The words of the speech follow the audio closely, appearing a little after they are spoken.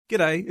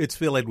G'day, it's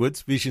Phil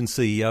Edwards, Vision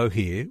CEO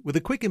here, with a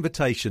quick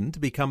invitation to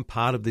become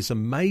part of this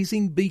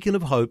amazing beacon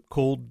of hope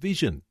called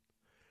Vision.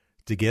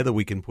 Together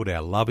we can put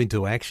our love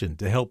into action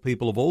to help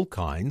people of all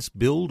kinds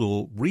build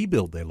or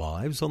rebuild their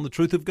lives on the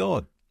truth of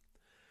God.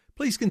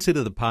 Please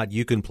consider the part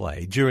you can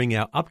play during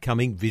our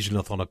upcoming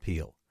Visionathon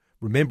appeal,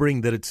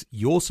 remembering that it's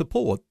your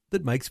support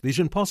that makes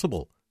Vision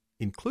possible,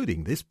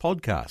 including this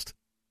podcast.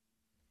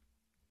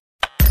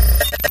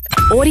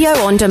 Audio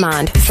on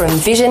demand from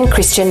Vision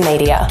Christian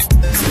Media.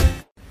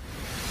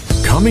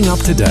 Coming up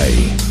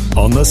today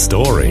on The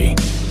Story.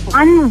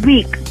 1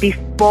 week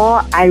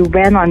before I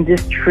went on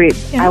this trip,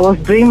 I was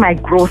doing my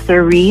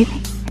groceries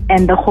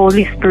and the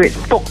Holy Spirit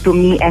spoke to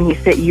me and He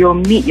said, you'll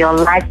meet your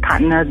life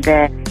partner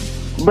there.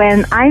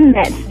 When I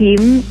met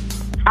him,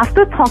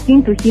 after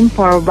talking to him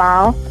for a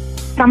while,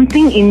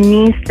 something in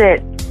me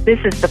said, this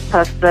is the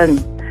person.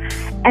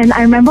 And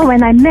I remember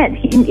when I met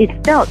him, it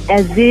felt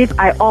as if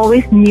I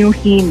always knew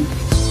him.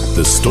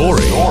 The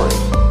Story.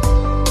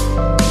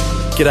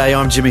 G'day,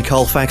 I'm Jimmy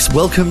Colfax.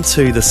 Welcome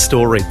to The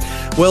Story.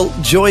 Well,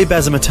 Joy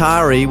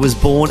Bassumatary was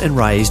born and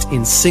raised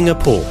in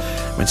Singapore.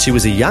 When she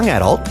was a young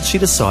adult, she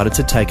decided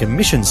to take a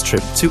missions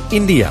trip to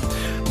India.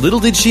 Little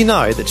did she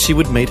know that she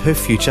would meet her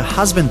future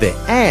husband there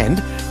and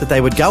that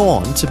they would go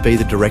on to be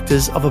the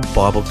directors of a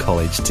Bible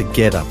college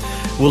together.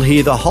 We'll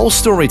hear the whole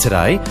story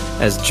today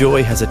as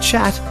Joy has a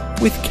chat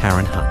with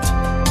Karen Hunt.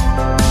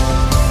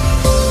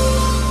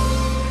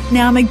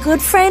 Now, I'm a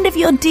good friend of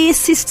your dear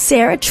sister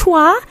Sarah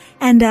Chua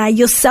and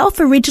yourself,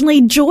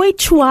 originally Joy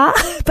Chua,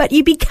 but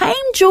you became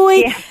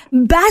Joy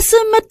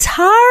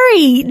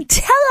Bassumatary.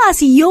 Tell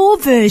us your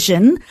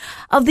version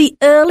of the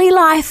early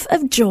life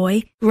of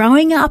Joy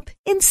growing up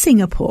in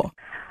Singapore.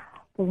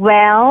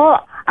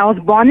 Well, I was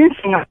born in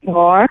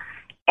Singapore,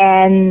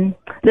 and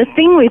the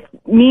thing with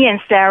me and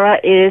Sarah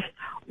is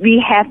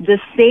we have the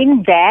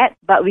same dad,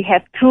 but we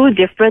have two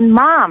different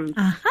moms.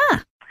 Uh-huh.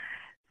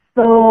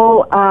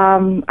 So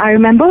I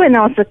remember when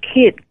I was a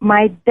kid,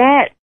 my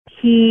dad,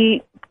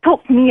 he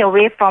took me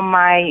away from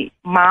my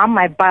mom,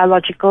 my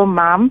biological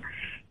mom,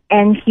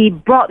 and he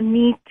brought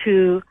me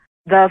to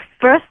the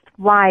first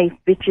wife,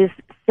 which is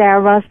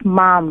Sarah's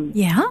mom.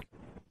 Yeah.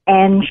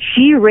 And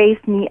she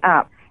raised me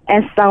up.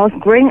 As I was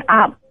growing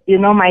up, you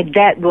know, my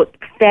dad would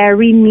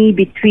ferry me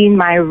between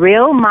my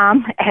real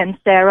mom and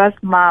Sarah's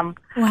mom.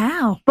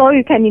 Wow. So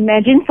you can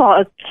imagine for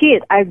a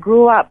kid, I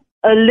grew up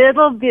a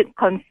little bit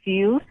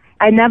confused.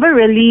 I never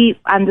really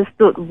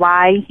understood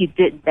why he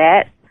did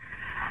that.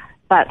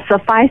 But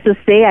suffice to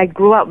say, I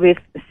grew up with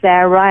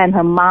Sarah and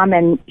her mom,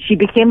 and she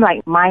became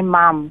like my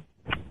mom.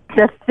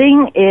 The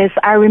thing is,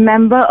 I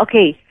remember,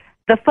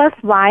 the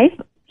first wife,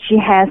 she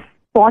has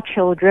 4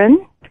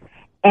 children,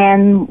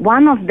 and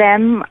one of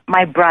them,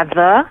 my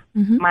brother,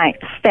 my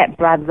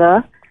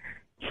stepbrother,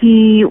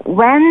 he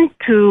went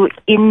to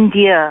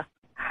India.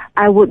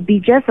 I would be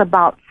just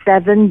about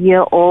 7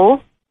 years old,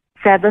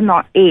 7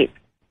 or 8.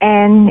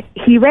 And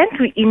he went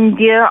to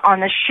India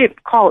on a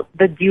ship called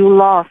the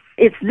Doulos.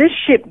 It's this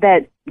ship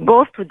that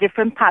goes to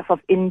different parts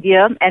of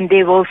India, and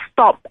they will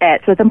stop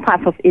at certain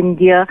parts of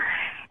India.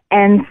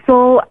 And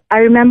so I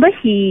remember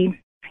he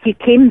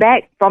came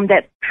back from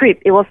that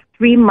trip. It was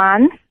 3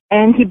 months,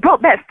 and he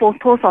brought back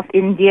photos of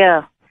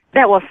India.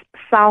 That was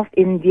South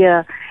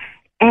India.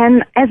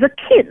 And as a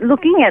kid,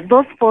 looking at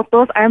those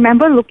photos, I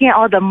remember looking at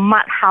all the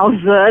mud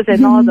houses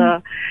and all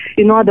the,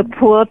 the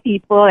poor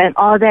people and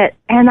all that.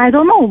 And I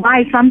don't know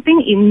why,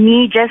 something in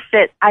me just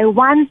said, I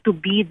want to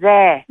be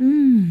there.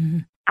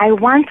 I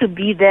want to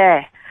be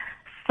there.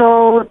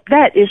 So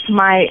that is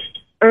my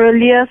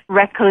earliest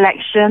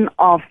recollection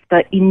of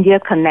the India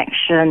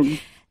connection.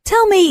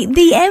 Tell me,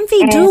 the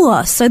MV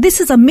Doulos, so this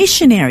is a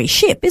missionary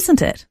ship,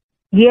 isn't it?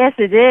 Yes,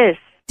 it is.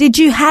 Did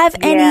you have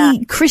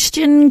any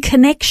Christian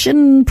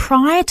connection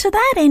prior to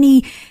that?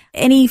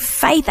 Any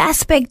faith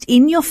aspect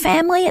in your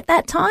family at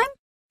that time?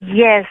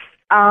 Yes.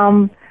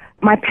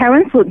 My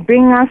parents would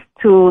bring us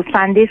to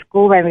Sunday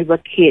school when we were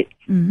kids.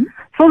 Mm-hmm.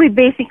 So we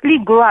basically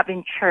grew up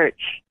in church.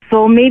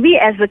 So maybe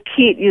as a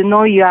kid,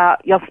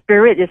 your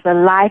spirit is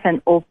alive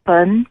and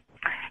open.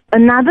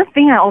 Another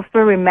thing I also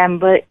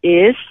remember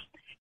is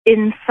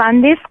in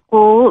Sunday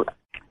school,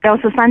 there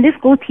was a Sunday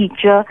school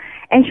teacher,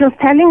 and she was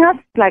telling us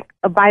like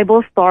a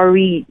Bible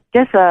story,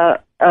 just a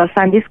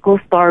Sunday school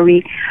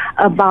story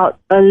about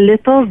a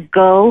little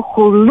girl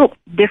who looked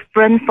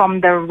different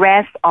from the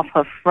rest of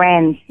her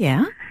friends.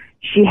 Yeah.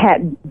 She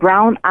had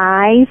brown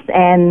eyes,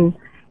 and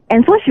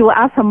so she would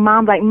ask her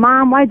mom, like,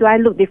 Mom, why do I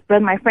look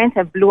different? My friends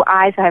have blue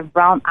eyes, I have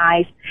brown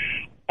eyes.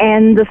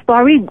 And the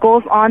story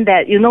goes on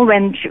that,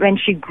 when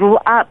she grew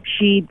up,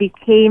 she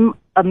became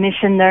a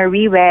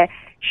missionary where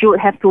she would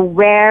have to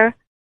wear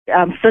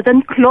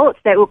certain clothes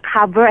that would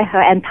cover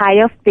her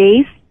entire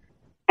face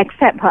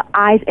except her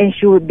eyes, and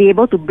she would be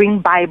able to bring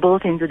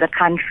Bibles into the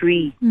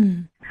country.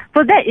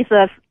 So that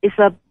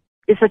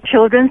is a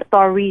children's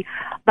story,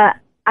 but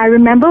I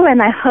remember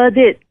when I heard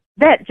it,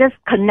 that just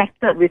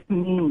connected with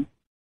me,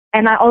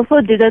 and I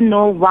also didn't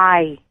know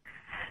why.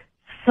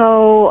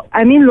 So,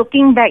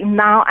 looking back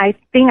now, I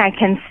think I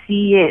can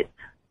see it.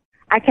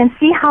 I can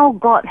see how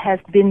God has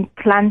been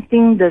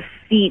planting the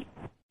seed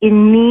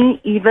in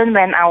me even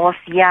when I was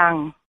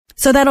young.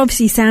 So that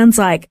obviously sounds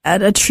like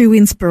a true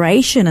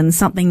inspiration and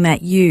something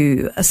that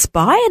you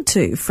aspired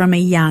to from a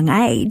young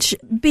age.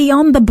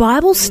 Beyond the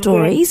Bible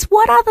stories,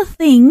 what other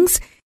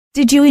things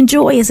did you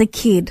enjoy as a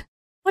kid?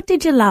 What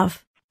did you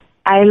love?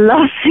 I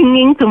love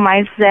singing to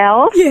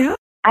myself. Yeah.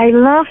 I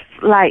love,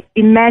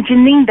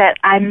 imagining that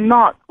I'm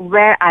not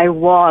where I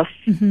was.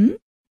 Mm-hmm.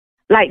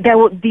 Like there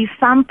would be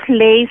some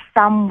place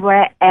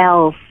somewhere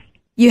else.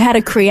 You had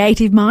a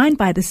creative mind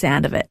by the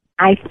sound of it.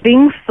 I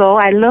think so.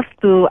 I love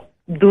to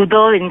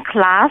doodle in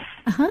class.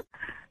 Uh-huh.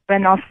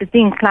 When I was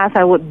sitting in class,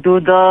 I would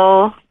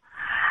doodle.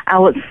 I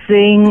would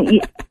sing.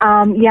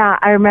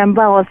 I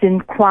remember I was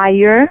in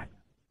choir,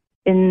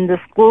 in the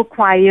school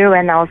choir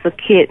when I was a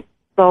kid.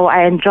 So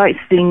I enjoyed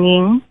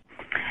singing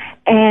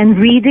and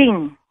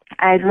reading.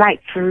 I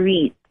like to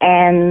read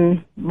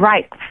and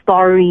write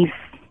stories.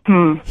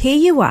 Here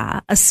you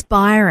are,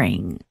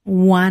 aspiring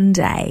one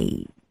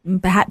day,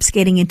 perhaps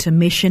getting into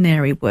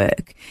missionary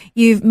work.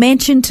 You've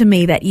mentioned to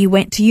me that you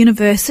went to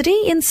university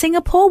in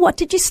Singapore. What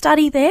did you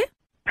study there?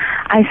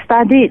 I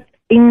studied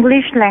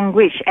English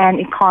language and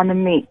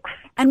economics.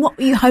 And what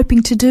were you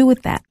hoping to do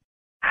with that?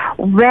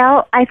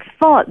 Well, I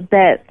thought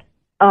that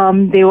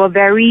they were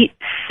very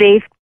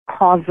safe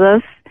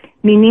causes,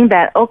 meaning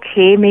that,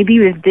 okay, maybe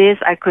with this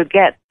I could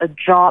get a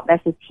job as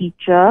a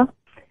teacher.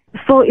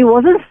 So it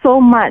wasn't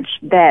so much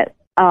that,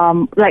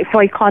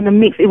 for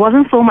economics, it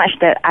wasn't so much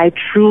that I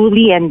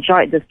truly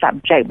enjoyed the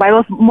subject, but it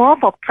was more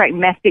for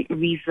pragmatic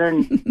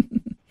reasons.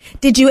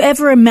 Did you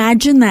ever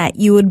imagine that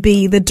you would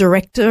be the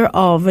director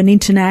of an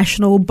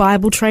international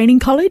Bible training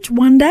college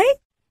one day?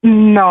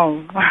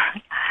 No,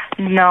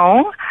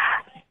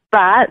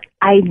 but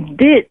I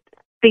did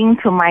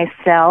think to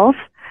myself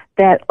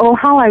that,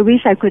 how I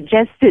wish I could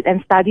just sit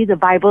and study the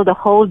Bible the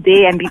whole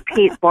day and be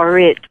paid for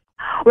it.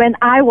 When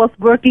I was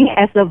working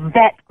as a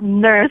vet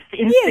nurse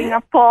in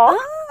Singapore,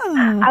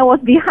 I was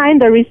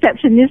behind the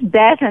receptionist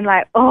desk and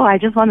I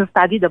just want to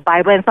study the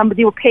Bible and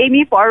somebody will pay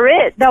me for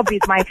it. That would be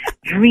my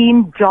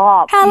dream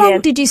job. How long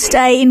did you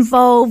stay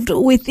involved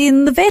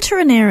within the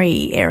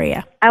veterinary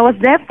area? I was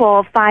there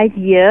for 5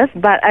 years,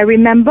 but I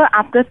remember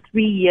after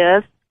 3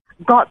 years,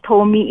 God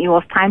told me it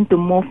was time to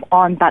move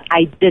on, but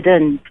I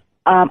didn't.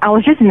 I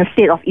was just in a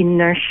state of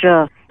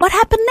inertia. What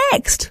happened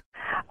next?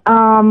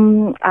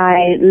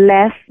 I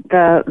left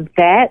the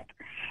vet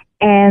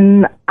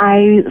and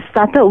I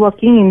started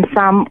working in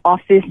some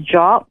office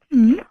jobs,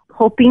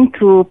 hoping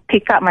to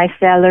pick up my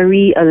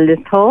salary a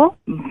little,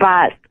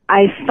 but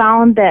I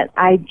found that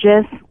I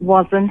just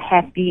wasn't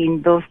happy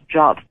in those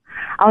jobs.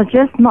 I was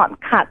just not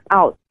cut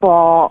out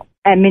for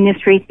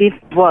administrative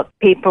work,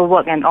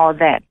 paperwork and all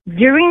that.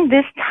 During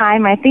this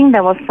time, I think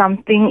there was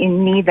something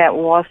in me that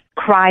was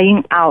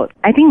crying out.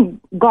 I think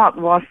God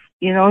was,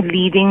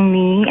 leading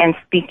me and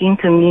speaking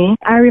to me.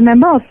 I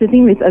remember I was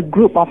sitting with a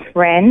group of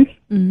friends.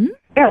 Mm-hmm.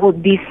 That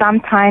would be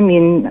sometime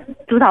in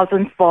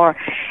 2004.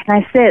 And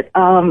I said,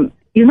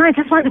 I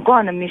just want to go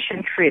on a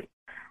mission trip.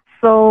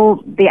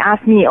 So they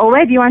asked me,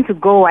 where do you want to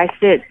go? I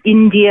said,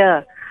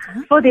 India.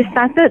 So they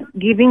started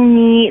giving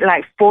me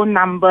phone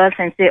numbers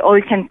and say,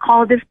 you can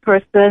call this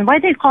person. Why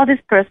do you call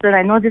this person?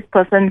 I know this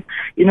person,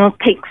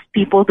 takes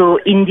people to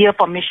India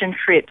for mission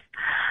trips.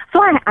 So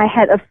I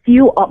had a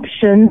few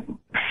options.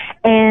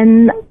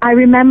 And I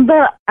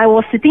remember I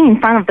was sitting in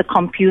front of the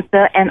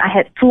computer and I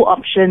had two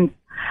options,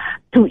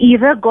 to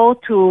either go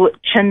to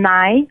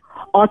Chennai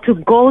or to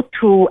go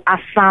to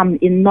Assam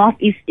in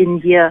northeast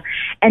India.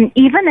 And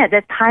even at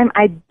that time,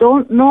 I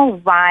don't know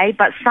why,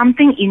 but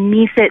something in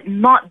me said,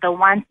 not the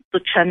one to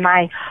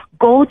Chennai,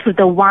 go to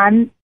the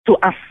one to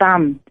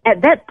Assam.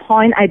 At that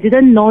point, I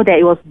didn't know that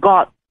it was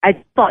God. I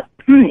thought,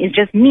 it's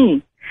just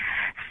me.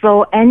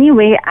 So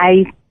anyway,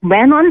 I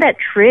went on that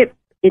trip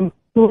in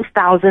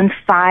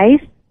 2005,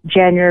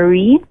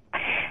 January,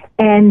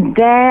 and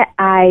there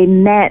I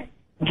met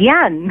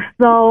Gian.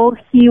 So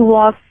he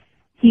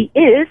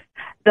is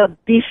the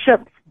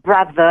bishop's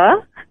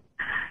brother.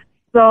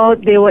 So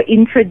they were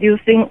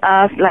introducing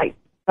us,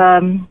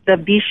 the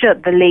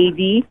bishop, the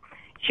lady,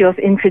 she was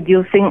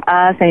introducing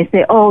us and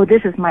said,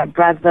 this is my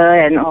brother,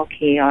 and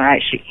okay, all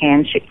right, shake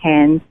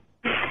hands.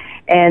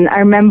 And I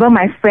remember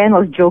my friend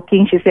was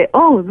joking. She said,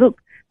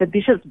 look, the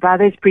bishop's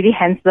brother is pretty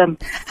handsome.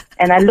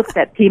 And I looked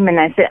at him and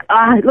I said,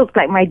 it looks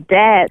like my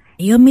dad.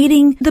 You're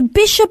meeting the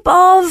bishop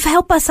of,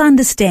 help us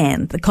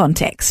understand the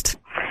context.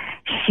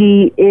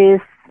 She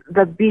is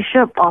the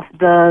bishop of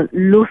the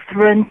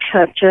Lutheran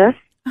churches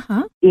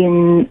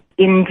in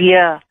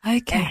India.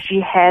 Okay. And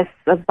she has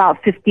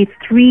about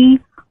 53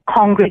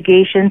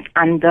 congregations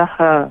under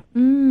her.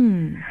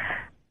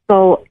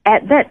 So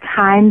at that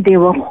time, they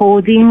were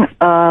holding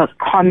a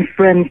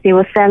conference. They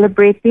were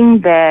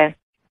celebrating their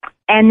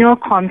annual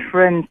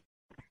conference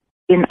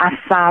in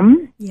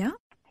Assam,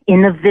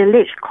 in a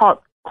village called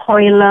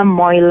Koila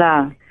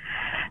Moila.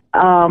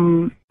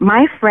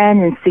 My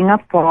friend in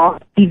Singapore,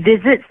 he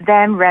visits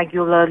them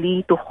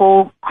regularly to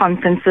hold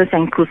conferences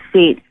and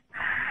crusades.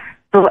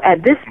 So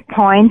at this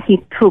point, he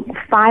took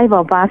 5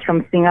 of us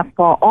from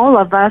Singapore, all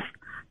of us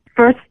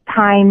first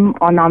time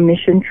on our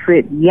mission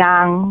trip,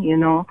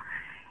 young,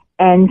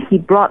 and he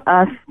brought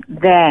us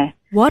there.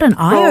 What an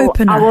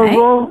eye-opener, our eh?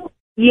 role,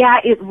 yeah,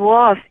 it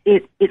was.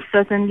 It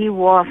certainly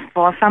was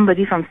for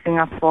somebody from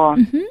Singapore.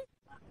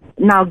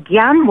 Now,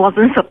 Gyan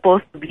wasn't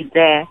supposed to be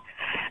there.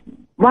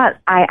 What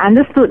I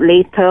understood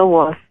later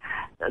was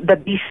the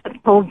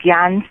bishop told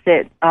Gyan,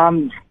 said,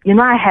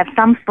 I have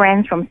some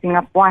friends from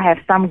Singapore, I have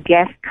some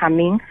guests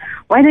coming.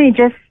 Why don't you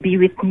just be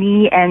with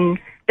me and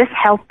just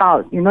help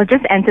out,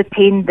 just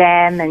entertain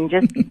them and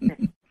just...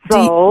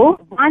 So,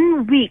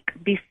 1 week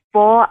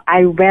before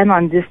I went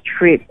on this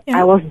trip,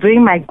 I was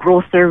doing my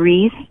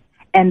groceries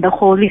and the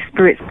Holy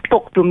Spirit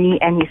spoke to me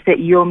and he said,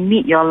 you'll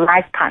meet your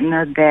life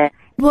partner there.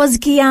 Was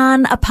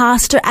Gyan a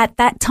pastor at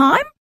that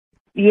time?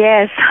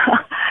 Yes,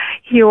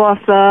 he was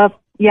a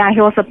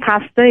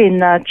pastor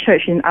in a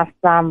church in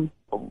Assam.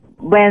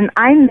 When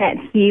I met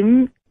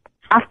him,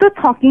 after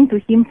talking to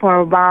him for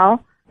a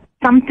while,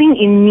 something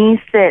in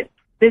me said,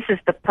 this is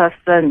the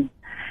person.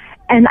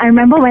 And I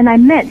remember when I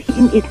met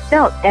him, it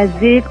felt as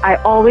if I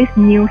always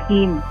knew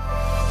him.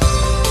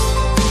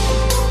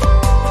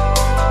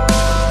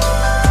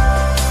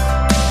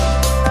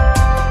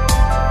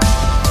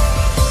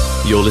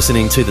 You're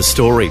listening to The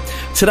Story.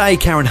 Today,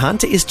 Karen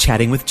Hunt is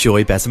chatting with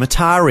Joy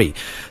Bassumatary,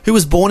 who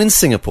was born in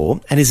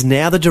Singapore and is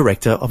now the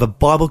director of a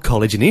Bible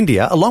college in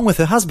India, along with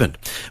her husband.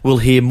 We'll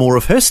hear more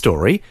of her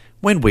story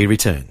when we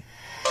return.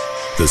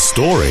 The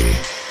Story.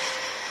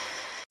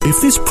 If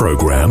this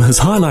program has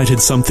highlighted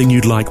something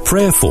you'd like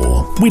prayer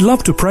for, we'd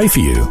love to pray for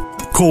you.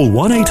 Call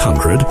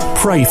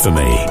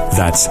 1-800-PRAY-FOR-ME.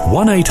 That's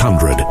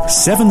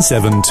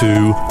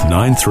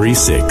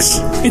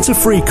 1-800-772-936. It's a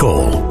free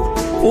call.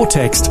 Or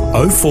text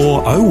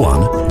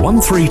 0401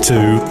 132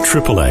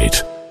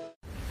 888.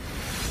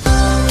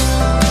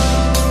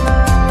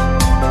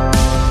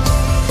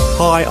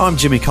 Hi, I'm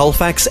Jimmy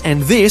Colfax,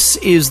 and this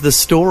is The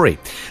Story.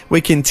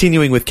 We're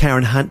continuing with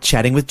Karen Hunt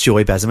chatting with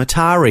Joy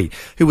Bassumatary,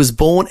 who was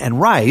born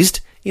and raised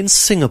in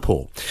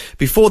Singapore.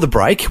 Before the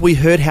break, we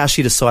heard how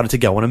she decided to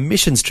go on a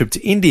missions trip to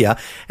India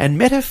and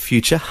met her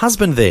future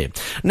husband there.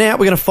 Now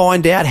we're going to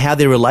find out how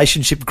their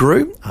relationship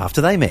grew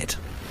after they met.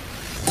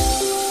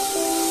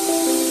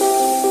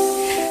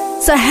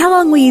 So how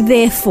long were you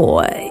there for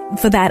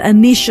that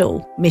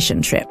initial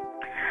mission trip?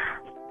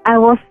 I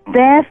was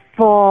there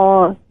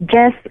for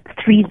just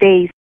 3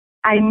 days.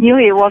 I knew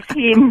it was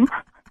him,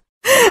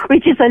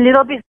 which is a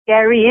little bit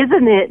scary,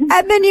 isn't it?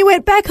 And then you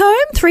went back home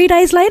 3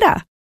 days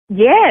later?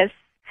 Yes.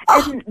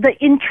 And the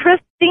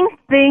interesting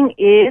thing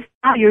is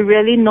how you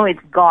really know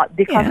it's God,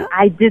 because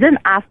I didn't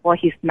ask for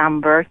his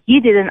number. He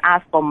didn't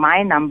ask for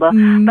my number,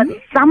 but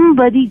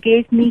somebody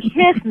gave me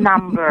his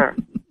number.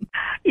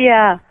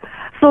 Yeah.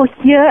 So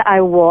here I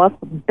was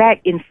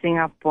back in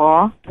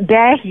Singapore.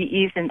 There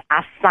he is in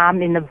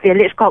Assam in a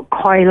village called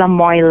Koila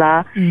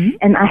Moila.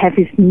 And I have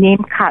his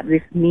name card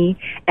with me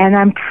and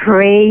I'm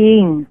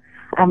praying.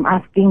 I'm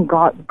asking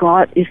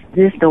God, is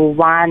this the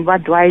one?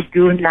 What do I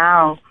do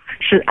now?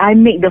 Should I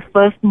make the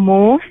first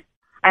move?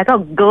 I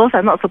thought girls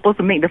are not supposed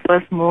to make the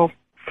first move.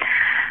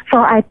 So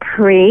I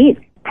prayed,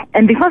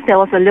 and because there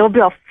was a little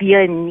bit of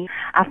fear in me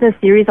after a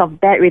series of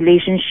bad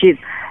relationships,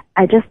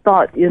 I just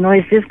thought,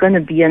 is this going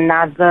to be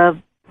another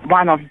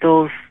one of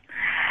those?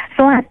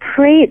 So I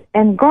prayed,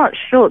 and God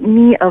showed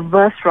me a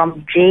verse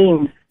from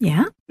James,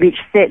 which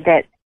said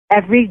that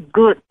every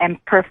good and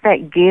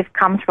perfect gift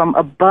comes from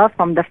above,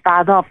 from the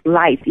Father of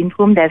lights, in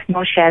whom there's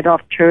no shadow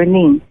of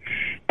turning.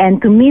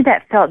 And to me,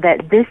 that felt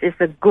that this is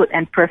a good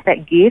and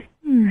perfect gift.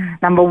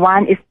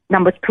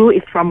 Number 2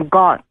 is from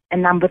God.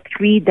 And number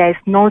 3, there's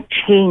no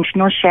change,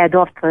 no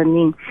shadow of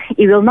turning.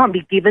 It will not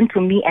be given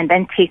to me and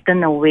then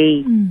taken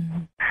away.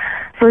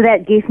 So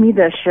that gave me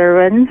the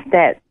assurance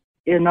that,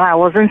 I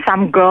wasn't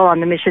some girl on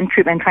the mission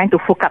trip and trying to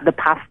hook up the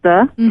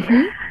pastor.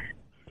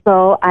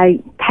 So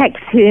I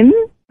text him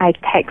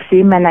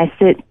and I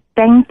said,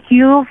 thank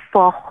you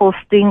for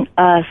hosting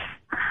us.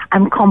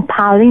 I'm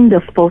compiling the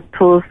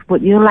photos.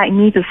 Would you like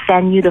me to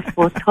send you the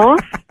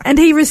photos? And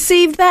he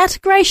received that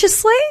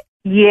graciously?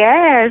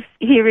 Yes,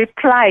 he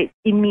replied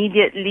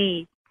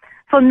immediately.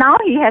 So now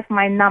he has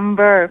my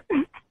number.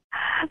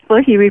 So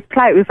he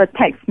replied with a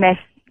text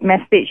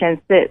message and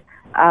said,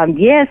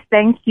 yes,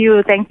 thank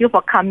you. Thank you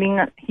for coming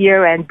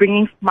here and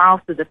bringing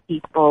smiles to the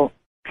people.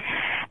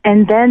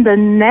 And then the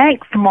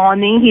next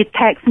morning, he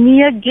texts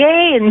me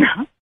again.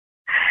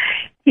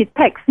 He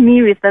texts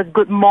me with a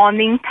good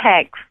morning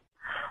text.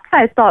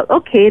 I thought,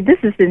 okay,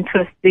 this is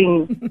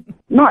interesting.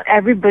 Not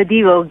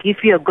everybody will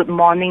give you a good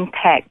morning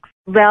text.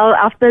 Well,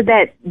 after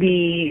that,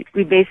 we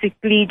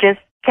basically just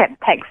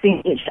kept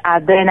texting each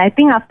other. And I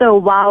think after a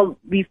while,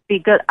 we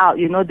figured out,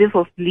 this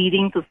was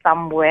leading to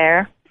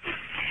somewhere.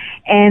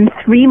 And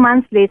 3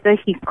 months later,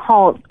 he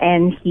called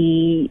and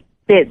he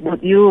said,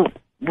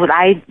 would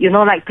I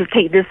like to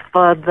take this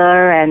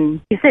further?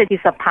 And he said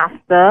he's a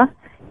pastor.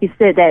 He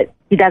said that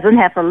he doesn't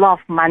have a lot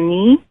of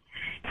money.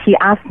 He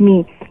asked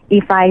me,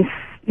 if I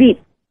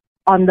sleep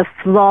on the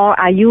floor,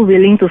 are you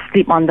willing to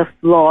sleep on the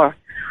floor?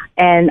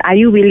 And are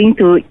you willing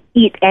to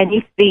eat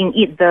anything,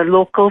 eat the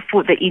local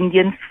food, the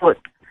Indian food?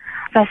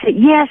 So I said,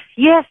 yes.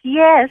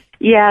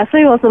 Yeah, so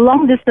it was a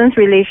long-distance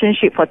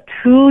relationship for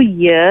 2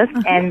 years,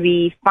 and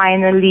we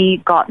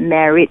finally got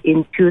married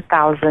in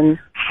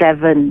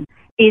 2007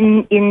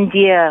 in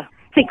India.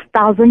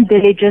 6,000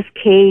 villagers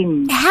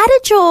came. How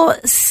did your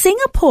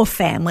Singapore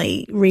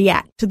family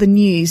react to the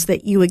news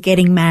that you were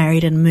getting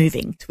married and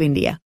moving to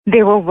India?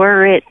 They were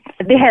worried.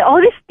 They had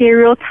all these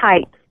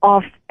stereotypes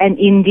of an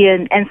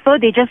Indian, and so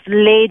they just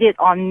laid it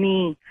on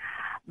me.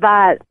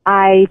 But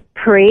I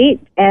prayed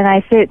and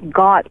I said,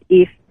 God,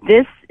 if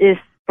this is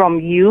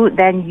from you,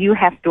 then you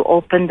have to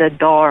open the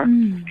door.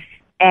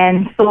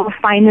 And so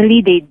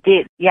finally they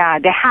did. Yeah,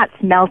 their hearts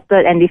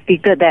melted and they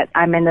figured that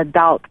I'm an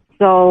adult.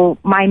 So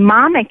my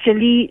mom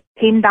actually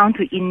came down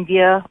to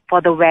India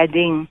for the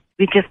wedding,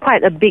 which is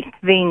quite a big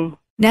thing.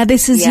 Now,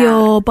 this is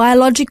your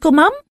biological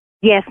mum?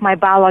 Yes, my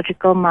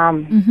biological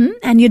mom. Mm-hmm.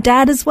 And your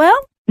dad as well?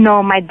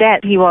 No, my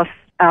dad, he was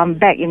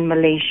back in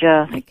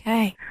Malaysia.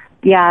 Okay.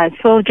 Yeah,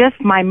 so just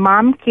my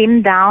mom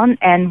came down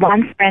and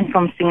one friend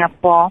from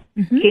Singapore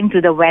came to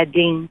the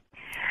wedding.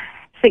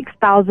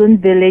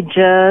 6,000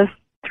 villagers,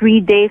 3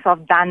 days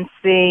of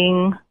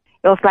dancing.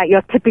 It was like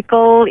your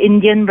typical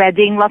Indian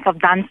wedding, lots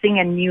of dancing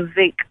and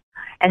music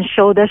and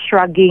shoulder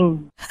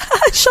shrugging.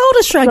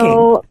 Shoulder shrugging?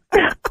 So,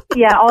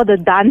 yeah, all the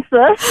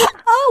dancers.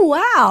 Oh,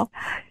 wow.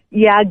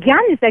 Yeah,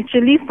 Gyan is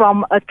actually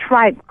from a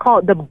tribe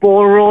called the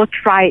Boro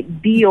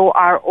tribe,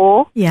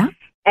 B-O-R-O. Yeah.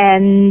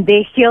 And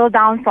they hail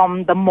down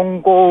from the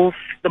Mongols,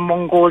 the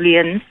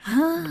Mongolians.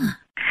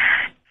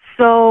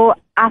 So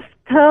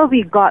after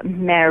we got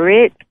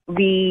married,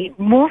 we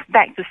moved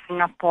back to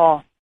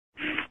Singapore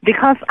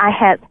because I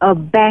had a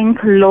bank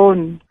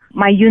loan,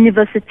 my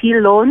university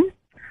loan.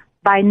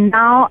 By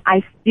now,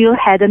 I still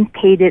hadn't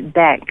paid it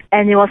back.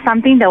 And it was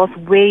something that was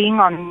weighing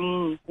on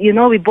me. You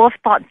know, we both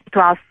thought to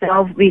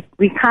ourselves,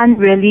 we can't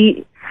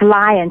really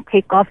fly and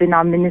take off in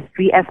our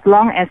ministry as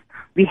long as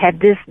we have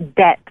this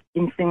debt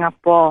in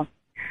Singapore.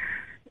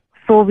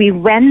 So we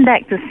went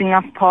back to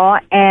Singapore,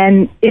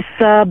 and it's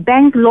a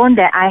bank loan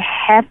that I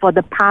have for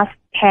the past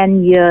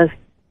 10 years.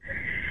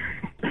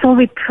 So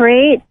we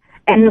prayed,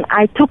 and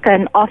I took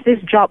an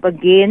office job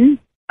again.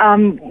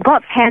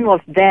 God's hand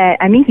was there.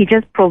 I mean, He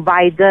just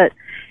provided.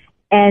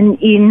 And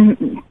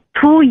in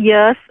 2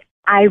 years,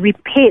 I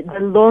repaid the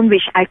loan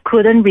which I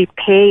couldn't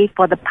repay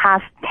for the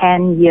past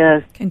 10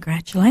 years.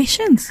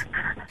 Congratulations.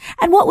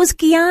 And what was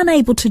Gyan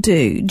able to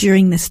do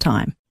during this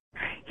time?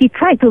 He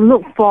tried to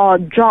look for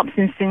jobs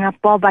in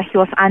Singapore, but he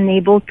was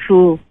unable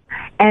to.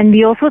 And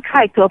we also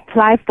tried to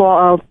apply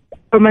for a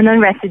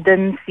permanent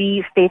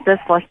residency status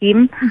for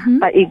him,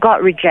 but it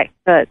got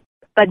rejected.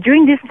 But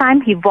during this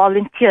time, he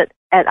volunteered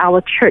at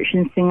our church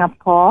in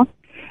Singapore,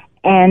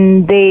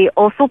 and they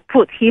also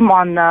put him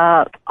on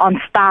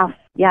staff.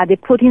 Yeah, they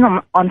put him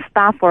on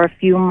staff for a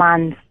few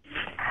months.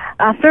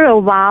 After a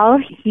while,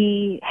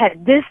 he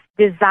had this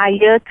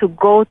desire to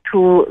go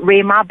to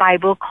Rhema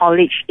Bible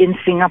College in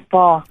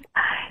Singapore.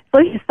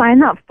 So he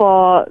signed up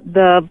for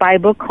the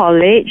Bible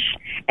College,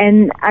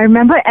 and I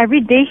remember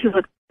every day he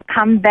would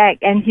come back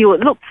and he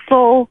would look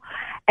so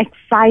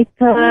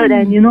excited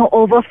and,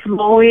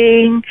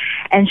 overflowing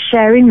and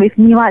sharing with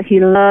me what he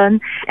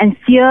learned. And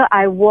here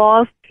I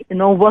was,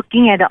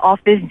 working at an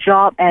office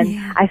job, and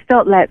I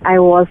felt like I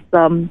was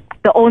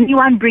the only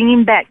one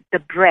bringing back the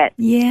bread,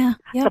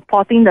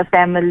 supporting the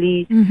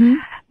family.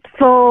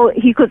 So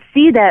he could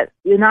see that,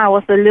 I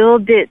was a little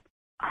bit,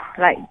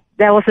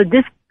 there was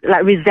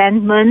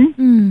resentment.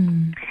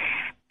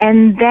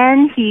 And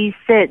then he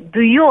said,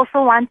 do you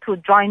also want to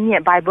join me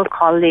at Bible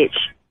College?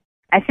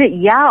 I said,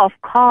 yeah, of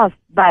course,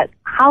 but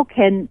how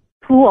can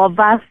two of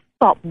us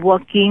stop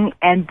working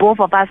and both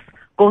of us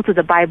go to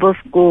the Bible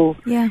school?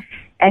 Yeah.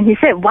 And he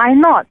said, why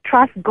not?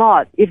 Trust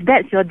God. If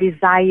that's your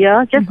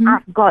desire, just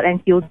ask God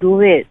and He'll do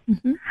it.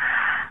 So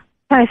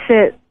I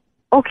said,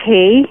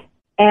 okay.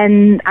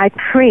 And I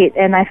prayed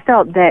and I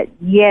felt that,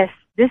 yes,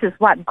 this is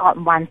what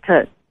God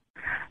wanted.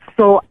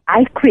 So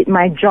I quit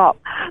my job.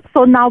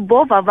 So now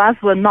both of us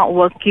were not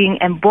working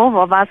and both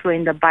of us were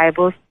in the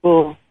Bible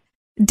school.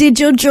 Did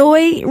your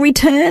joy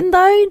return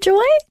though,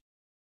 Joy?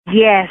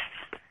 Yes.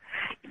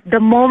 The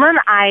moment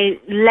I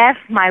left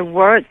my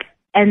work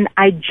and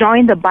I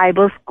joined the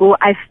Bible school,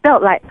 I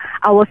felt like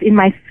I was in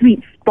my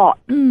sweet spot.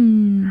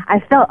 I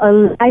felt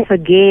alive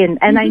again,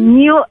 and I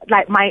knew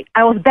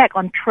I was back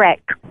on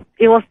track.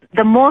 It was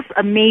the most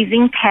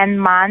amazing 10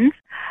 months,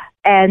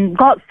 and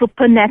God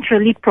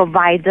supernaturally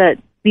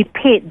provided. We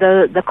paid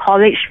the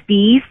college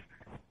fees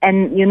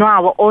and,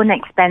 our own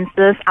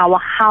expenses, our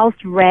house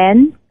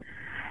rent.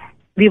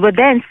 We were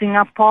there in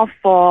Singapore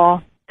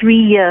for 3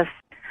 years.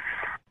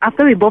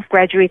 After we both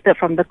graduated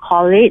from the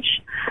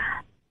college,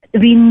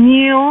 we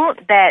knew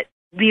that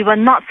we were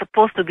not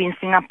supposed to be in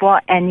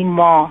Singapore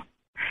anymore.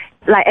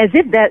 Like as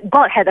if that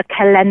God had a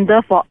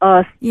calendar for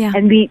us,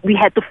 and we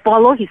had to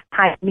follow His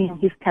timing,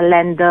 His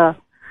calendar.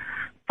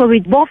 So we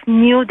both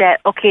knew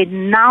that, okay,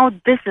 now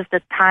this is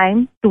the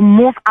time to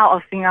move out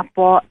of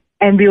Singapore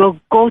and we will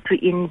go to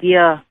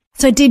India.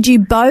 So did you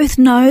both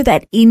know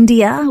that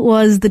India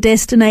was the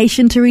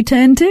destination to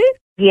return to?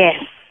 Yes.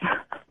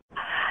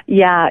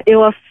 Yeah, it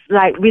was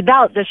like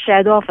without the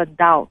shadow of a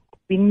doubt.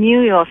 We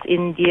knew it was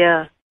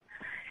India.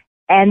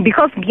 And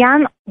because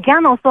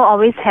Gyan also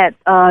always had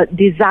a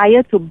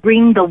desire to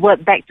bring the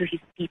word back to his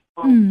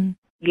people.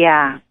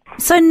 Yeah.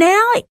 So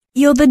now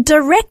you're the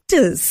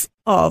directors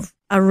of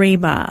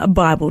Arima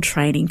Bible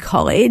Training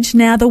College.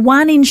 Now, the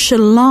one in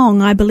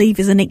Shillong, I believe,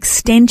 is an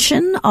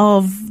extension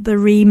of the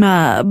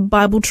Arima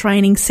Bible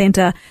Training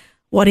Centre,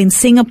 in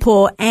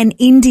Singapore and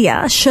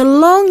India.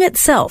 Shillong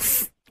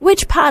itself,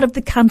 which part of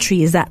the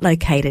country is that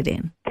located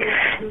in?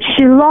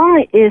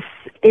 Shillong is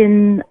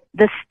in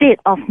the state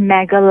of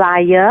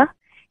Meghalaya,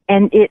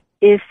 and it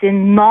is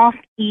in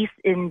northeast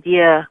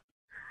India.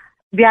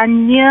 We are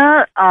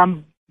near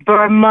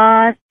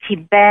Burma,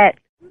 Tibet,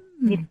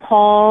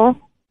 Nepal,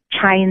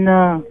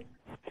 China.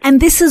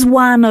 And this is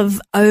one of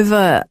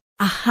over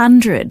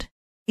 100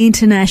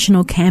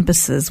 international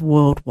campuses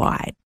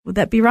worldwide. Would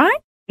that be right?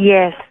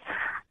 Yes.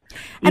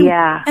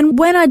 Yeah. And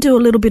when I do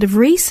a little bit of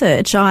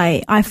research,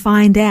 I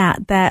find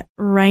out that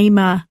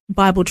Rhema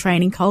Bible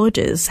Training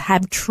Colleges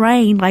have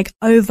trained like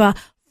over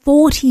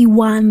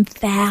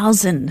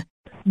 41,000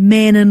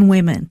 men and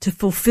women to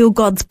fulfill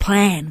God's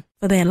plan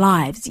for their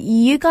lives.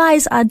 You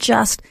guys are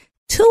just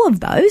two of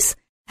those.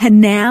 And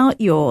now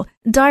you're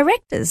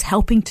directors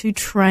helping to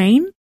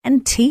train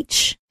and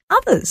teach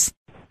others.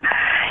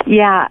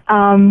 Yeah,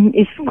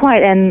 it's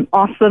quite an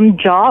awesome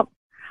job.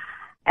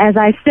 As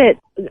I said,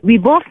 we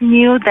both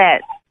knew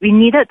that we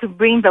needed to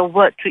bring the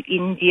word to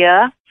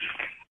India.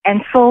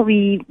 And so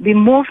we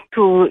moved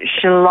to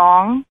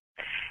Shillong.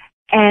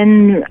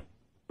 And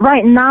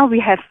right now we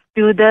have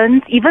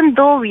students, even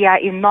though we are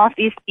in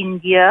Northeast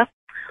India,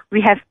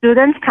 we have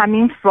students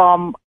coming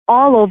from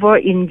all over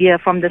India,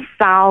 from the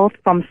south,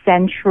 from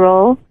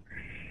central,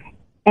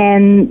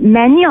 and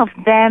many of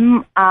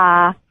them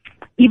are,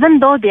 even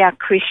though they are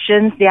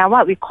Christians, they are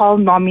what we call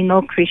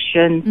nominal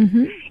Christians.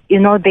 Mm-hmm. You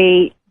know,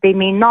 they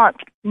may not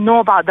know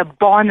about the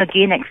born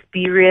again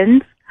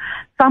experience.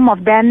 Some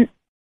of them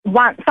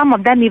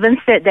even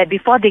said that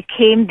before they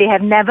came, they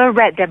have never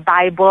read their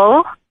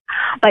Bible,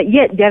 but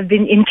yet they have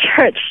been in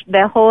church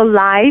their whole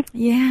life.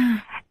 Yeah.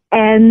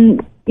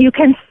 And you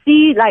can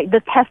see, like, the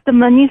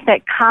testimonies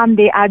that come,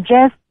 they are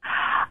just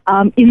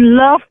in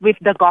love with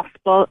the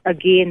gospel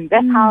again.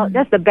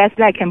 That's the best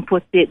way I can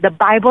put it. The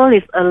Bible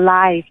is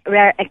alive.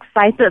 We're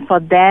excited for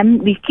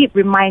them. We keep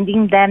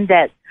reminding them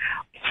that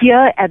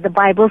here at the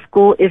Bible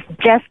school is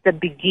just the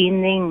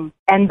beginning,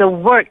 and the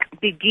work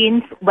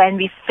begins when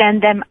we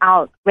send them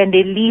out, when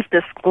they leave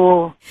the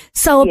school.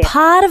 So a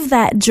part of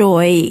that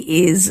joy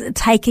is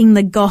taking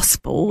the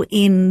gospel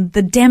in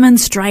the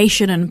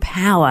demonstration and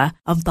power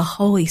of the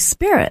Holy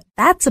Spirit.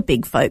 That's a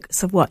big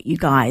focus of what you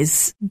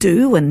guys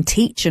do and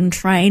teach and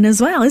train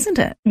as well, isn't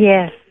it?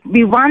 Yes.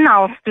 We want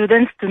our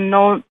students to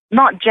know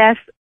not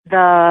just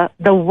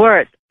the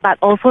word, but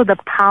also the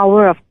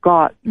power of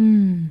God.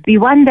 We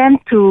want them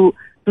to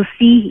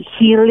see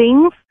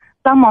healings.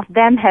 Some of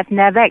them have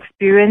never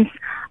experienced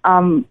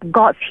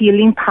God's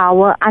healing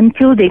power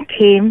until they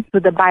came to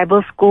the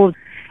Bible school.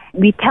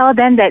 We tell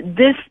them that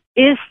this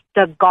is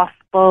the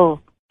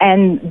gospel,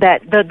 and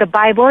that the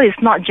Bible is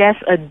not just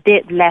a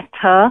dead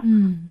letter,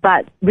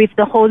 but with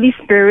the Holy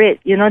Spirit,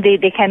 you know,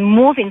 they can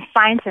move in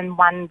signs and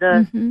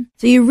wonders. Mm-hmm.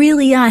 So you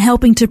really are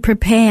helping to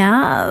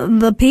prepare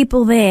the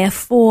people there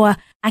for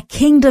a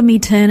kingdom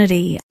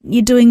eternity.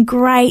 You're doing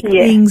great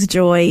things,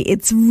 Joy.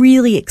 It's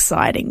really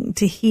exciting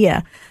to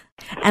hear.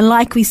 And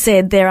like we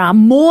said, there are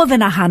more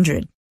than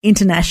 100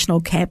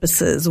 international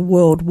campuses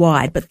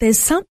worldwide, but there's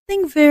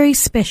something very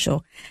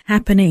special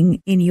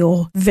happening in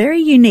your very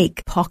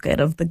unique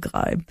pocket of the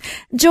globe.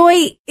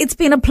 Joy, it's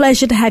been a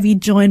pleasure to have you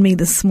join me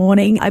this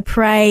morning. I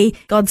pray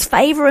God's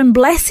favor and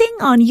blessing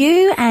on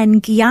you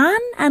and Gyan,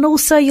 and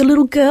also your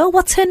little girl.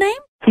 What's her name?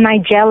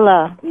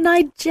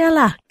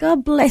 Nigella.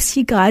 God bless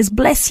you guys.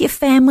 Bless your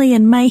family,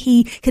 and may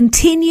He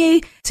continue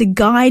to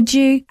guide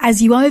you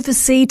as you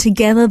oversee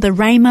together the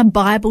Rhema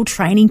Bible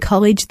Training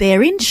College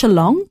there in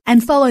Shillong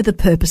and follow the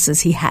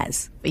purposes He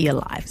has for your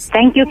lives.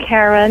 Thank you,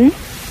 Karen.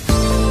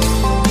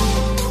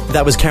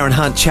 That was Karen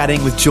Hunt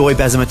chatting with Joy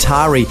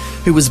Bassumatary,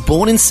 who was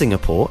born in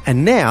Singapore,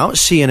 and now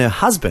she and her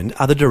husband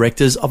are the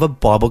directors of a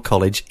Bible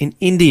college in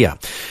India.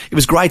 It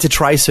was great to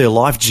trace her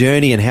life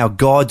journey and how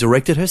God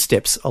directed her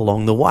steps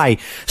along the way,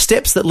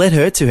 steps that led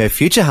her to her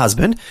future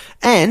husband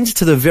and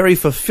to the very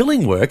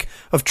fulfilling work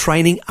of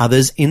training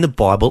others in the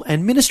Bible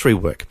and ministry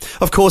work.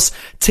 Of course,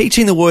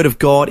 teaching the Word of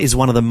God is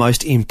one of the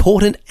most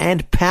important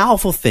and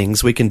powerful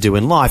things we can do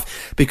in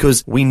life,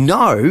 because we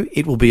know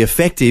it will be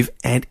effective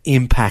and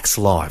impacts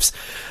lives.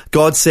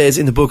 God says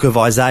in the book of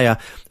Isaiah,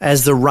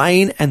 "As the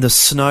rain and the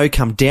snow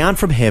come down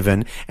from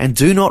heaven and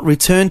do not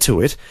return to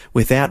it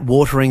without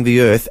watering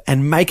the earth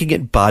and making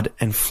it bud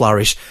and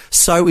flourish,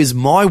 so is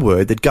my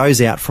word that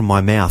goes out from my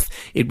mouth.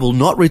 It will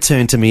not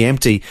return to me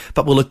empty,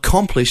 but will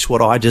accomplish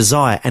what I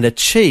desire and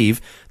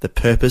achieve the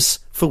purpose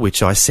for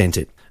which I sent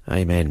it."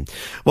 Amen.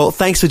 Well,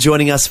 thanks for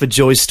joining us for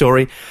Joy's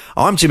story.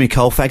 I'm Jimmy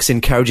Colfax,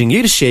 encouraging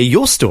you to share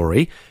your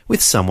story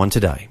with someone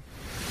today.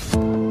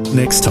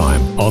 Next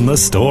time on The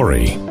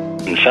Story.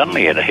 And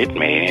suddenly it hit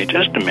me,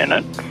 just a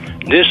minute,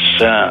 this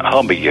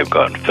hobby you've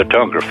got,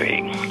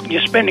 photography,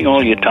 you're spending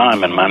all your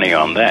time and money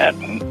on that.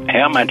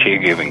 How much are you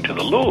giving to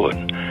the Lord?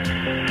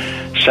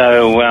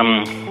 So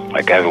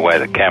I gave away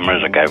the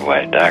cameras, I gave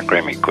away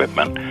darkroom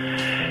equipment,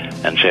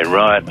 and said,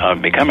 right,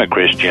 I've become a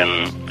Christian,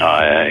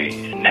 I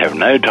have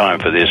no time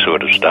for this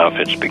sort of stuff,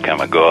 it's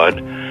become a god,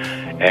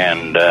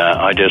 and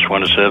I just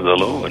want to serve the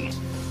Lord.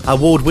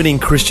 Award-winning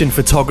Christian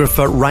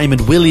photographer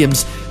Raymond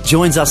Williams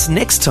joins us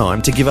next time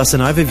to give us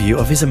an overview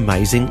of his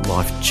amazing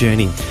life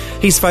journey.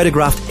 He's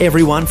photographed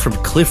everyone from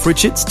Cliff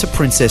Richards to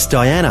Princess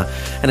Diana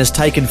and has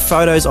taken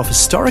photos of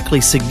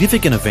historically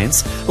significant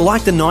events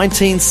like the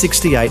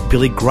 1968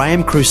 Billy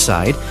Graham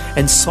Crusade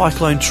and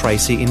Cyclone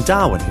Tracy in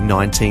Darwin in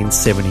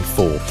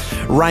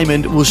 1974.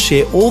 Raymond will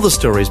share all the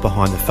stories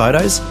behind the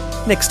photos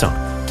next time.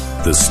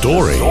 The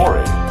Story.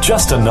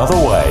 Just another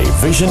way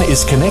Vision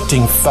is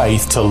connecting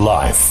faith to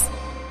life.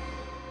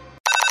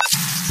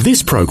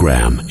 This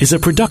program is a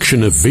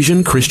production of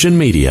Vision Christian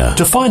Media.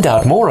 To find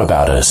out more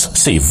about us,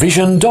 see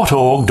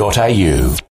vision.org.au.